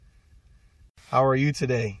How are you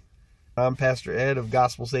today? I'm Pastor Ed of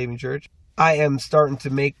Gospel Saving Church. I am starting to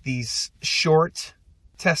make these short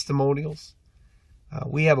testimonials.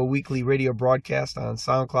 We have a weekly radio broadcast on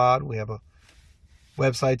SoundCloud. We have a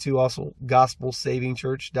website too, also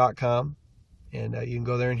gospelsavingchurch.com. And you can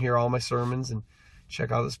go there and hear all my sermons and check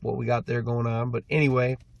out what we got there going on. But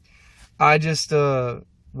anyway, I just wanted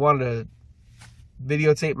to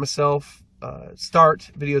videotape myself, start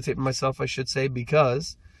videotaping myself, I should say,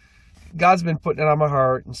 because God's been putting it on my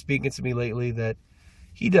heart and speaking to me lately that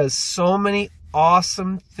He does so many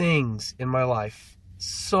awesome things in my life.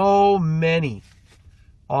 So many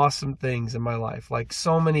awesome things in my life. Like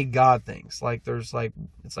so many God things. It's like,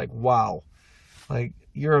 wow. Like,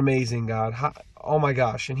 you're amazing, God. Oh my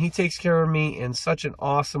gosh. And He takes care of me in such an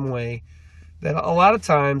awesome way that a lot of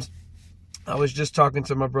times, I was just talking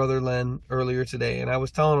to my brother Len earlier today, and I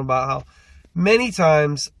was telling him about how many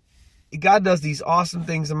times God does these awesome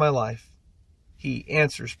things in my life. He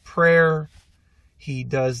answers prayer. He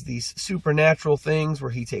does these supernatural things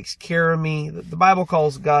where He takes care of me. The Bible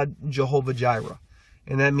calls God Jehovah Jireh,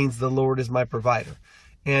 and that means the Lord is my provider.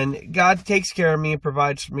 And God takes care of me and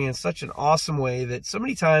provides for me in such an awesome way that so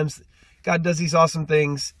many times God does these awesome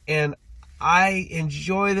things, and I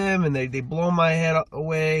enjoy them, and they blow my head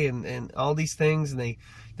away, and all these things, and they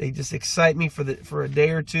just excite me for a day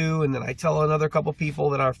or two, and then I tell another couple people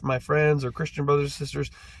that are my friends or Christian brothers and sisters,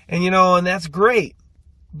 and that's great.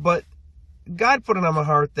 But God put it on my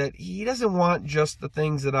heart that He doesn't want just the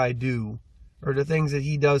things that I do, or the things that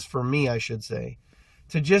He does for me, I should say,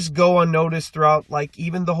 to just go unnoticed throughout, like,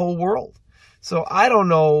 even the whole world. So I don't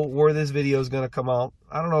know where this video is going to come out.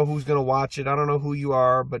 I don't know who's going to watch it. I don't know who you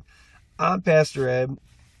are, but I'm Pastor Ed.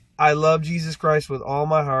 I love Jesus Christ with all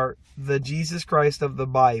my heart. The Jesus Christ of the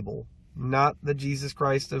Bible, not the Jesus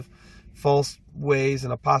Christ of false ways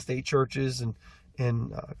and apostate churches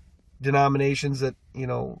and denominations that,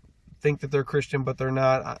 think that they're Christian, but they're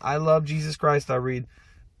not. I love Jesus Christ. I read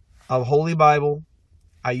a Holy Bible.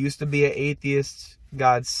 I used to be an atheist.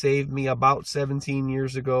 God saved me about 17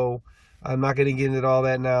 years ago. I'm not going to get into all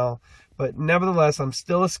that now. But nevertheless, I'm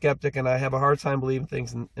still a skeptic, and I have a hard time believing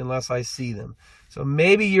things unless I see them. So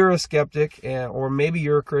maybe you're a skeptic, or maybe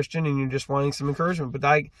you're a Christian, and you're just wanting some encouragement.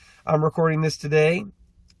 But I'm recording this today,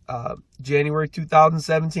 January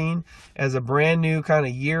 2017, as a brand new kind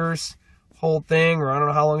of year's whole thing, or I don't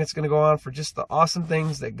know how long it's going to go on, for just the awesome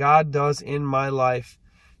things that God does in my life,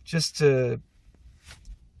 just to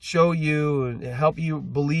show you and help you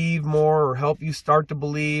believe more, or help you start to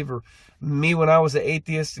believe. Or me, when I was an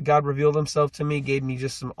atheist, God revealed Himself to me, gave me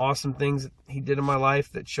just some awesome things that He did in my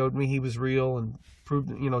life that showed me He was real and proved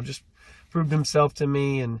Himself to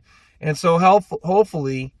me. And so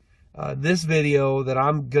hopefully this video that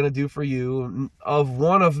I'm going to do for you, of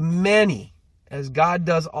one of many, as God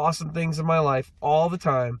does awesome things in my life all the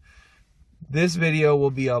time, this video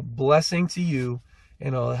will be a blessing to you,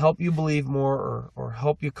 and it'll help you believe more, or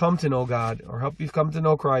help you come to know God, or help you come to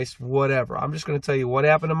know Christ, whatever. I'm just going to tell you what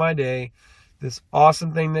happened in my day, this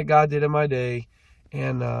awesome thing that God did in my day,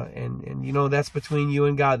 and that's between you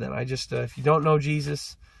and God then. I just, if you don't know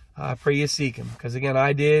Jesus, I pray you seek Him, because again,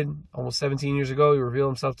 I did, almost 17 years ago. He revealed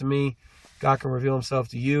Himself to me. God can reveal Himself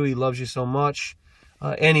to you. He loves you so much.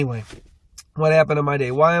 Anyway, what happened in my day?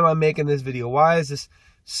 Why am I making this video? Why is this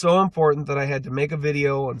so important that I had to make a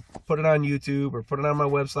video and put it on YouTube, or put it on my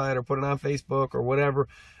website, or put it on Facebook, or whatever?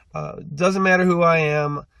 Doesn't matter who I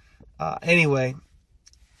am. Anyway,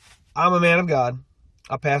 I'm a man of God,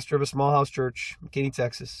 a pastor of a small house church in McKinney,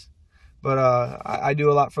 Texas. But I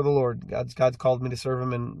do a lot for the Lord. God's called me to serve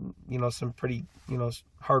Him in some pretty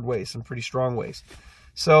hard ways, some pretty strong ways.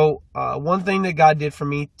 So one thing that God did for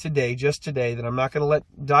me today, just today, that I'm not going to let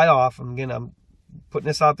die off. I'm putting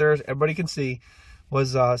this out there, everybody can see.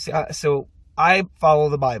 Was so I follow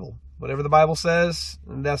the Bible. Whatever the Bible says,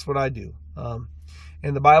 that's what I do.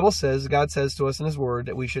 And the Bible says, God says to us in His Word,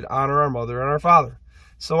 that we should honor our mother and our father.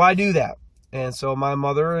 So I do that. And so my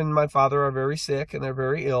mother and my father are very sick, and they're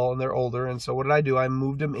very ill, and they're older. And so what did I do? I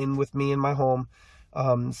moved them in with me in my home.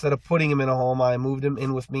 Instead of putting them in a home, I moved them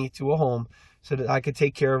in with me to a home so that I could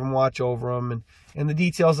take care of them, watch over them. And the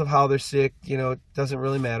details of how they're sick, it doesn't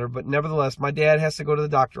really matter. But nevertheless, my dad has to go to the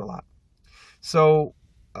doctor a lot. So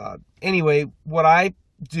anyway, what I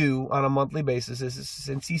do on a monthly basis is,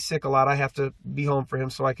 since he's sick a lot, I have to be home for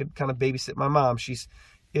him so I could kind of babysit my mom. She's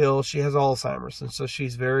ill. She has Alzheimer's. And so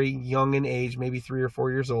she's very young in age, maybe 3 or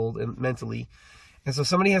 4 years old, and mentally. And so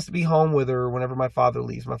somebody has to be home with her whenever my father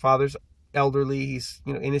leaves. My father's elderly. He's,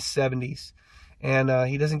 in his 70s. And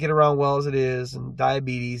he doesn't get around well as it is, and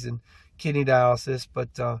diabetes and kidney dialysis.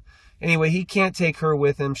 But anyway, he can't take her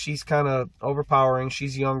with him. She's kind of overpowering.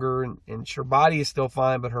 She's younger, and her body is still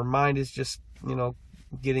fine, but her mind is just,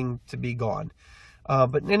 getting to be gone.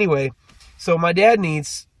 But anyway, so my dad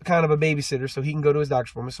needs kind of a babysitter so he can go to his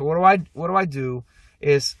doctor's appointment. So what do I do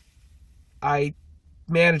is I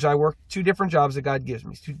work 2 different jobs that God gives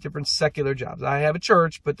me, 2 different secular jobs. I have a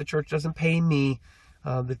church, but the church doesn't pay me.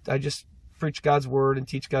 I just preach God's word and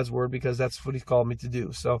teach God's word because that's what he's called me to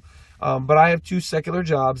do. So, but I have 2 secular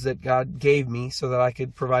jobs that God gave me so that I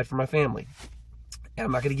could provide for my family. And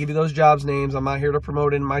I'm not going to give you those jobs names. I'm not here to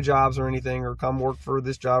promote in my jobs or anything, or come work for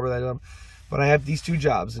this job or that job. But I have these 2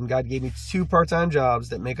 jobs, and God gave me 2 part-time jobs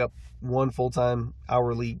that make up 1 full-time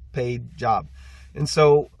hourly paid job. And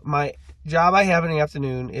so my job I have in the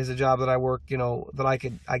afternoon is a job that I work,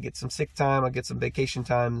 that I get some sick time, I get some vacation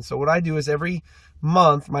time. And so what I do is every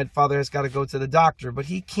month my father has got to go to the doctor, but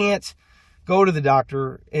he can't go to the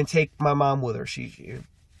doctor and take my mom with her.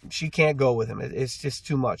 She can't go with him. It's just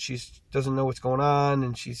too much. She doesn't know what's going on,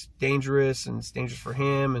 and she's dangerous, and it's dangerous for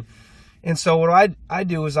him. And so what I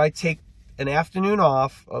do is I take an afternoon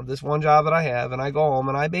off of this one job that I have, and I go home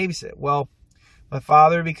and I babysit. Well, my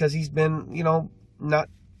father, because he's been, not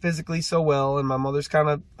physically so well, and my mother's kind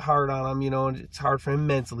of hard on him, and it's hard for him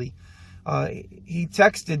mentally. He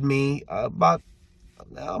texted me about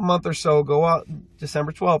a month or so ago,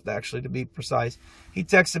 December 12th, actually, to be precise. He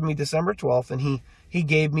texted me December 12th, and he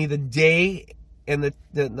gave me the day and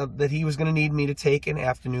that he was going to need me to take an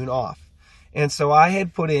afternoon off. And so I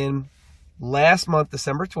had put in last month,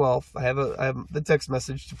 December 12th, I have the text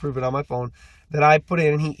message to prove it on my phone, that I put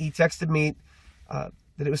in, and he texted me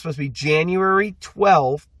that it was supposed to be January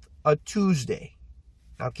 12th, a Tuesday.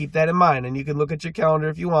 Now keep that in mind, and you can look at your calendar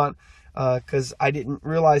if you want, because I didn't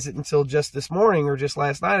realize it until just this morning, or just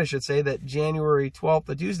last night, I should say, that January 12th,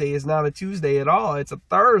 a Tuesday, is not a Tuesday at all. It's a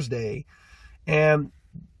Thursday, and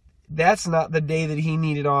that's not the day that he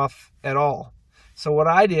needed off at all. So what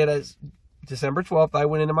I did is, December 12th, I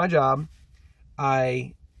went into my job.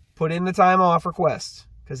 I put in the time off request,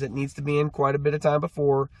 because it needs to be in quite a bit of time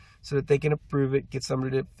before, so that they can approve it, get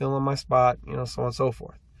somebody to fill in my spot, so on and so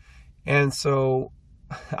forth. And so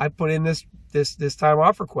I put in this time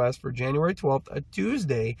off request for January 12th, a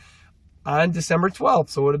Tuesday, on December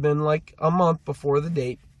 12th. So it would have been like a month before the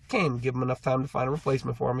date came. Give them enough time to find a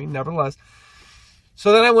replacement for me, nevertheless.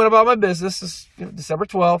 So then I went about my business, December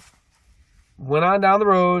 12th, went on down the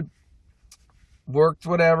road, worked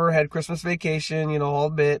whatever, had Christmas vacation, all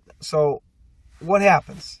the bit. So what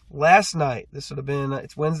happens? Last night, this would have been,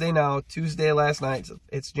 it's Wednesday now, Tuesday last night,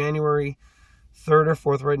 it's January 3rd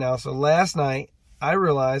or 4th right now. So last night, I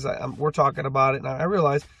realized, we're talking about it now, I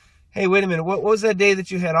realized, hey, wait a minute, what was that day that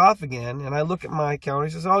you had off again? And I look at my calendar,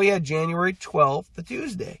 he says, oh yeah, January 12th, the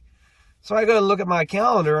Tuesday. So I go to look at my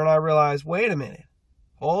calendar, and I realize, wait a minute,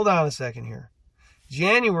 hold on a second here.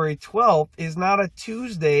 January 12th is not a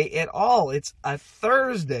Tuesday at all. It's a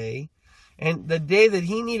Thursday. And the day that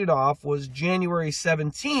he needed off was January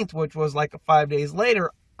 17th, which was like 5 days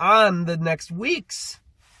later, on the next week's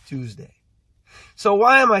Tuesday. So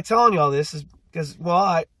why am I telling you all this? Is because,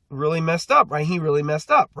 I really messed up, right? He really messed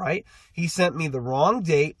up, right? He sent me the wrong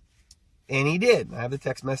date, and he did. I have the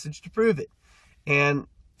text message to prove it. And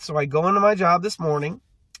so I go into my job this morning,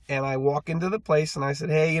 and I walk into the place, and I said,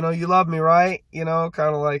 hey, you love me, right? Kind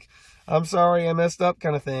of like, I'm sorry I messed up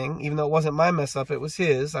kind of thing. Even though it wasn't my mess up, it was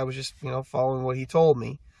his. I was just, following what he told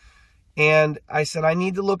me. And I said, I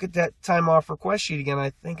need to look at that time off request sheet again. I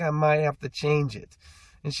think I might have to change it.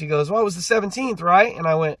 And she goes, well, it was the 17th, right? And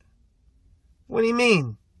I went, what do you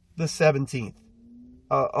mean, the 17th?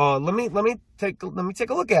 Let me take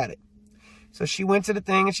a look at it. So she went to the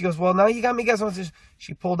thing, and she goes, well, now you got me guessing.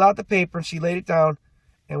 She pulled out the paper, and she laid it down.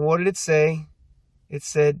 And what did it say? It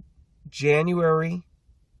said January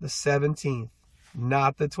the 17th,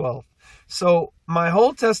 not the 12th. So my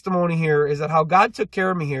whole testimony here is that how God took care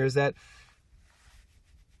of me here is that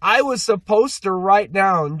I was supposed to write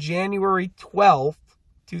down January 12th,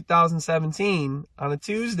 2017 on a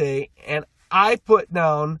Tuesday, and I put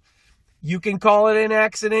down, you can call it an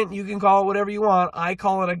accident, you can call it whatever you want, I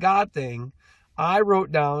call it a God thing. I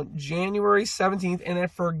wrote down January 17th, and I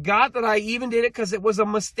forgot that I even did it because it was a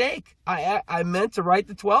mistake. I meant to write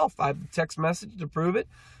the 12th. I have a text message to prove it.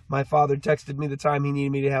 My father texted me the time he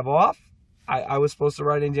needed me to have off. I was supposed to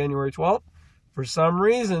write in January 12th. For some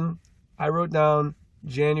reason, I wrote down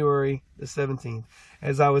January the 17th.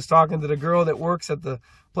 As I was talking to the girl that works at the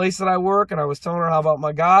place that I work, and I was telling her how about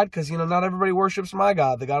my God, because, not everybody worships my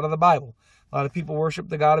God, the God of the Bible. A lot of people worship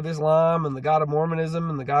the God of Islam and the God of Mormonism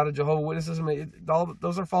and the God of Jehovah's Witnesses. All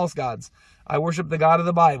those are false gods. I worship the God of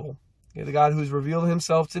the Bible, the God who's revealed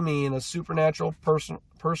himself to me in a supernatural, personal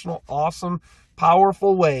personal, awesome,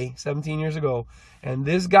 powerful way 17 years ago. And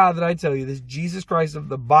this God that I tell you, this Jesus Christ of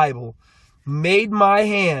the Bible, made my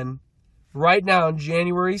hand right now on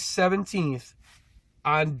January 17th,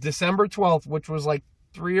 on December 12th, which was like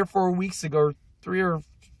 3 or 4 weeks ago, or 3 or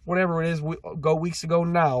whatever it is, weeks ago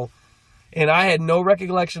now. And I had no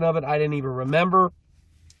recollection of it. I didn't even remember.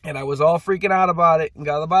 And I was all freaking out about it. And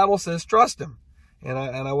God, the Bible says, trust him. And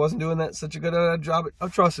I wasn't doing that such a good job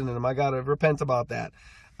of trusting in him. I got to repent about that.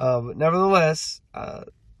 But nevertheless,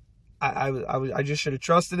 I just should have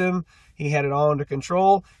trusted him. He had it all under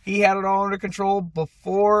control. He had it all under control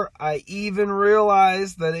before I even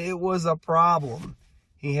realized that it was a problem.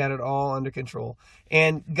 He had it all under control.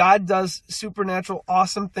 And God does supernatural,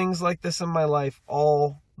 awesome things like this in my life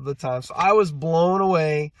all the time. So I was blown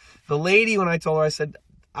away. The lady, when I told her, I said,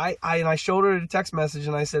 I showed her a text message,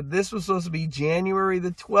 and I said, this was supposed to be January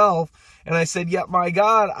the 12th. And I said, yeah, my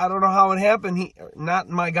God, I don't know how it happened. Not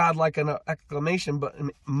my God like an exclamation, but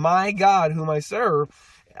my God whom I serve.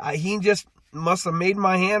 He just must have made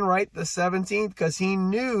my hand right the 17th, because he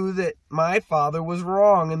knew that my father was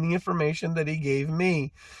wrong in the information that he gave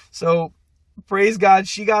me. So praise God,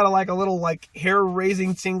 she got a little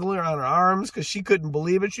hair-raising tingler on her arms because she couldn't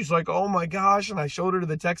believe it. She's like, oh my gosh. And I showed her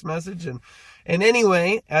the text message. And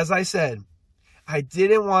anyway, as I said, I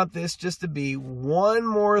didn't want this just to be one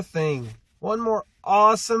more thing, one more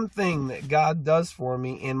awesome thing that God does for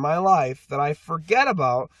me in my life that I forget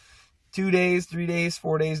about 2 days, 3 days,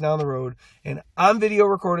 4 days down the road. And I'm video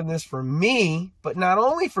recording this for me, but not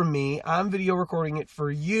only for me, I'm video recording it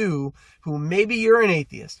for you, who maybe you're an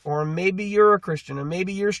atheist, or maybe you're a Christian, and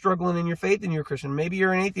maybe you're struggling in your faith and you're a Christian. Maybe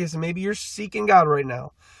you're an atheist and maybe you're seeking God right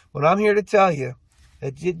now. But I'm here to tell you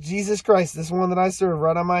that Jesus Christ, this one that I serve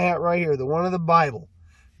right on my hat right here, the one of the Bible,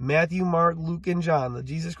 Matthew, Mark, Luke, and John, the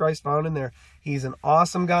Jesus Christ found in there. He's an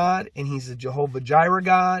awesome God, and he's a Jehovah Jireh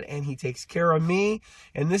God, and he takes care of me.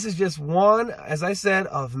 And this is just one, as I said,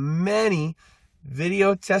 of many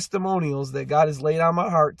video testimonials that God has laid on my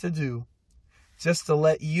heart to do, just to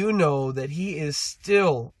let you know that he is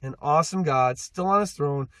still an awesome God, still on his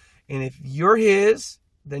throne. And if you're his,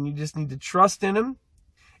 then you just need to trust in him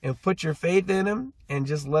and put your faith in him and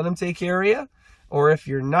just let him take care of you. Or if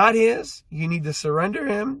you're not his, you need to surrender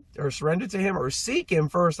to him, or seek him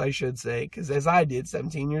first, I should say, because as I did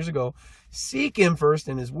 17 years ago, seek him first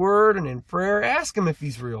in his word and in prayer. Ask him if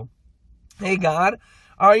he's real. Hey, God,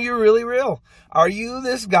 are you really real? Are you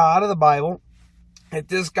this God of the Bible that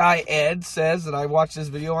this guy Ed says that I watched this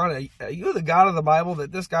video on? Are you the God of the Bible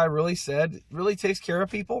that this guy really said really takes care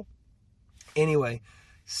of people? Anyway,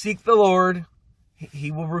 seek the Lord.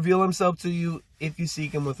 He will reveal himself to you if you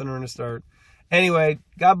seek him with an earnest heart. Anyway,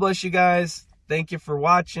 God bless you guys. Thank you for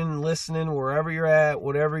watching, listening, wherever you're at,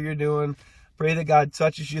 whatever you're doing. Pray that God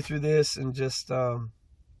touches you through this, and just God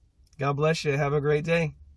bless you. Have a great day.